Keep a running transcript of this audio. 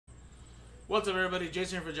What's up, everybody?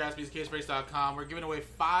 Jason here for jaspyscasebreaks.com. We're giving away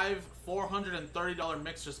 5 $430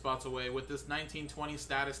 mixer spots away with this 1920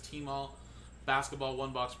 status Tmall basketball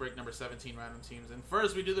one box break number 17 random teams. And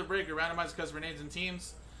first, we do the break. We randomize customer names and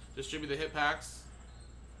teams, distribute the hit packs,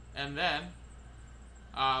 and then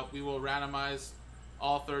we will randomize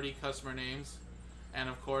all 30 customer names. And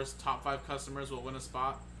of course, top 5 customers will win a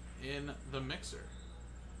spot in the mixer.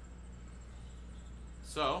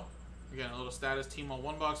 So, again, a little status Tmall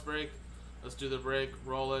one box break. Let's do the break.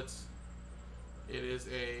 Roll it. It is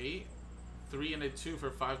a 3 and a 2 for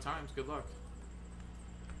 5 times. Good luck.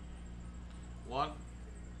 1,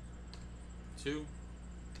 2,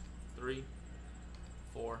 3,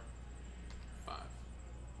 4, 5.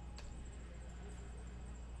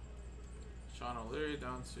 Sean O'Leary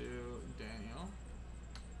down to Daniel.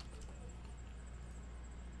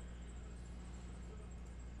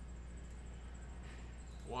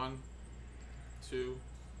 One, 2,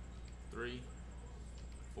 3,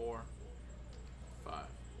 4, 5.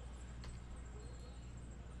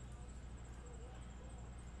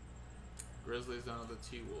 Grizzlies down to the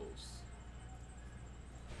T-Wolves.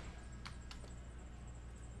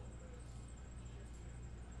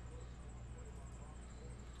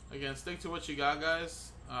 Again, stick to what you got,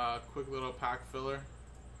 guys. Quick little pack filler.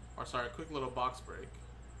 Or sorry, quick little box break.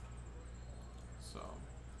 So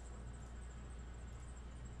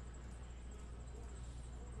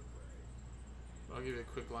I'll give you a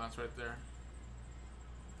quick glance right there.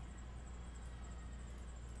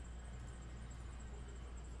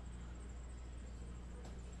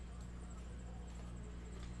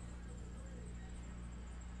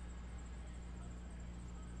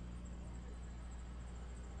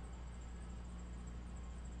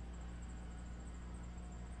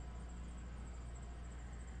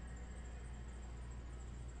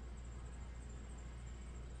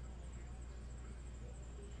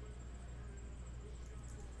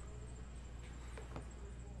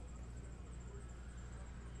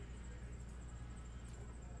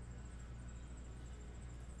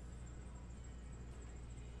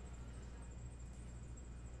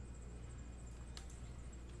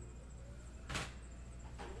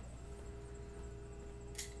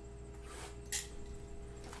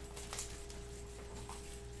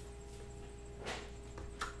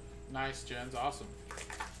 Nice, Jens. Awesome.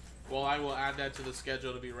 Well, I will add that to the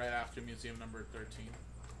schedule to be right after museum number 13.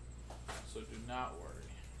 So do not worry.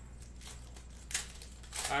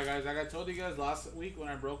 Alright, guys. Like I told you guys last week when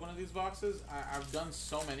I broke one of these boxes, I've done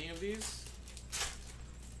so many of these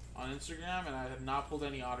on Instagram, and I had not pulled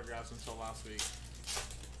any autographs until last week.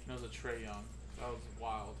 And it was a Trae Young. That was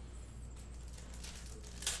wild.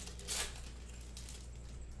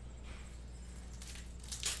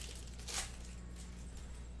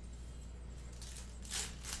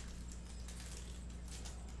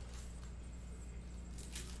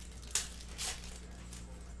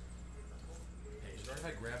 If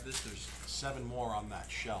I grab this, there's 7 more on that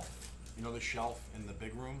shelf. You know the shelf in the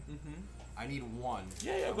big room? Mm-hmm. I need 1.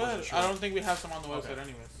 Yeah, go ahead. Sure. I don't think we have some on the website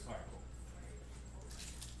anyways. All right, cool.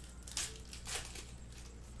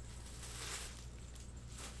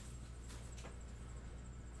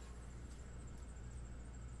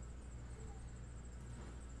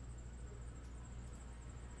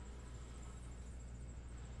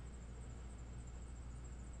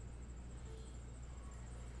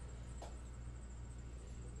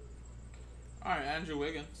 Alright, Andrew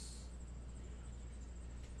Wiggins,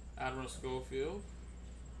 Admiral Schofield,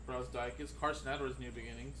 Bros Dykes, Carson Edwards, New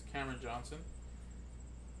Beginnings, Cameron Johnson,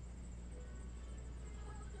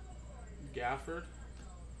 Gafford,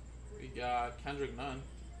 we got Kendrick Nunn,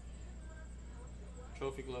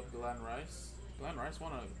 Trophy Glove Glenn Rice. Glenn Rice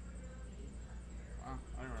won a... Wow,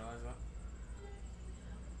 I didn't realize that.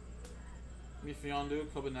 Mifiondu,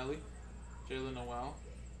 Cobanelli, Jalen Noel,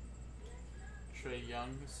 Trae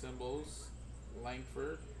Young, Symbols,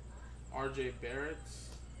 Langford, RJ Barrett,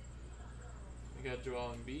 we got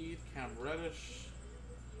Joel Embiid, Cam Reddish,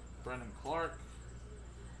 Brendan Clark,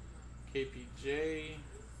 KPJ,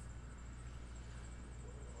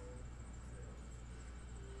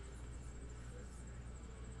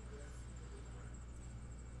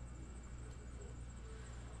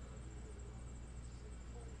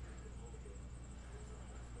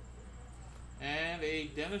 and a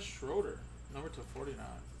Dennis Schroeder, number to 49.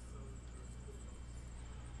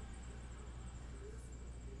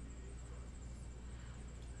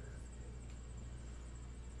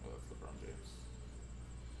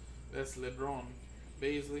 That's LeBron.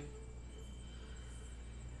 Baisley.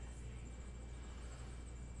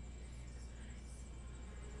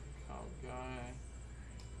 Kyle Guy.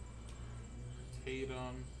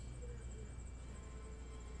 Tatum.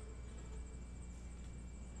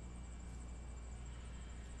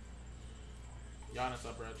 Giannis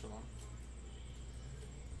upper echelon.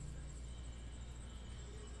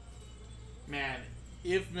 Man,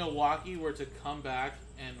 if Milwaukee were to come back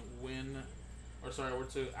and win, or sorry, were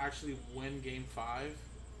to actually win Game 5,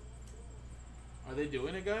 are they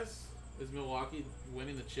doing it, guys? Is Milwaukee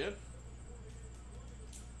winning the chip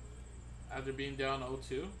after being down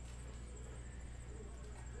 0-2?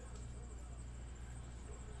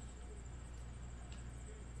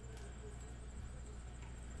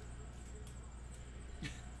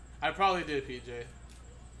 I probably did, PJ.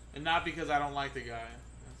 And not because I don't like the guy.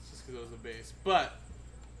 It's just because it was a base. But,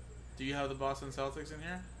 do you have the Boston Celtics in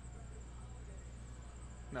here?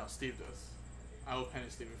 No, Steve does. I will penny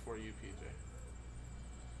Steve before you, PJ.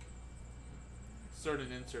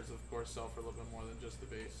 Certain inserts, of course, sell for a little bit more than just the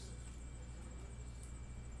base.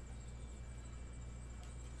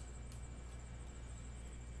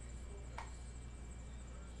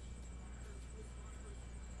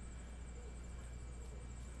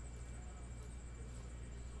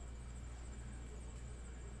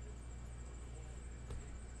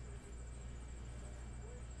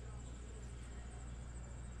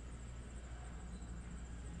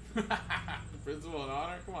 Principle and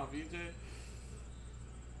honor? Come on, VJ.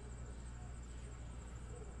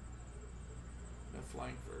 That's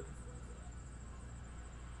Langford.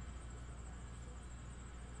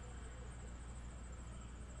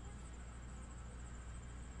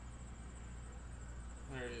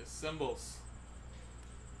 There he is. Symbols.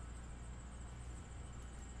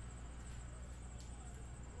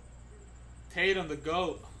 Tatum, the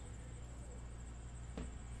GOAT.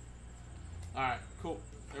 Alright, cool.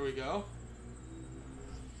 There we go.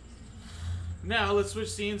 Now, let's switch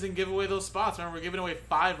scenes and give away those spots. Remember, we're giving away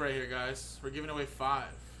 5 right here, guys. We're giving away 5.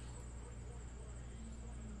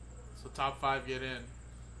 So, top 5 get in.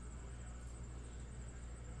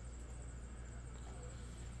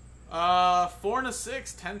 4 and a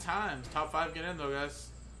 6, 10 times. Top 5 get in, though, guys.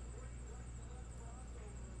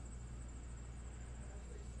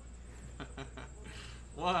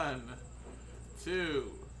 One,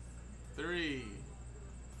 2, 3,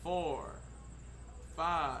 4,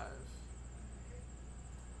 5,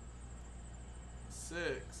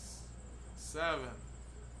 6, 7,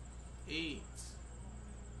 8,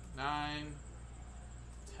 9,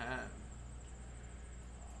 10.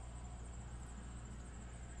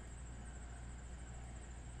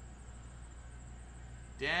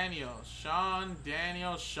 Daniel,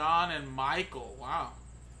 Sean, and Michael. Wow.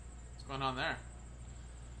 What's going on there?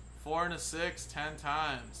 4 and a 6, 10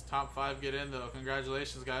 times. Top 5 get in, though.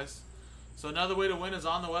 Congratulations, guys. So another way to win is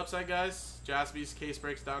on the website, guys.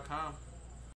 JaspysCaseBreaks.com.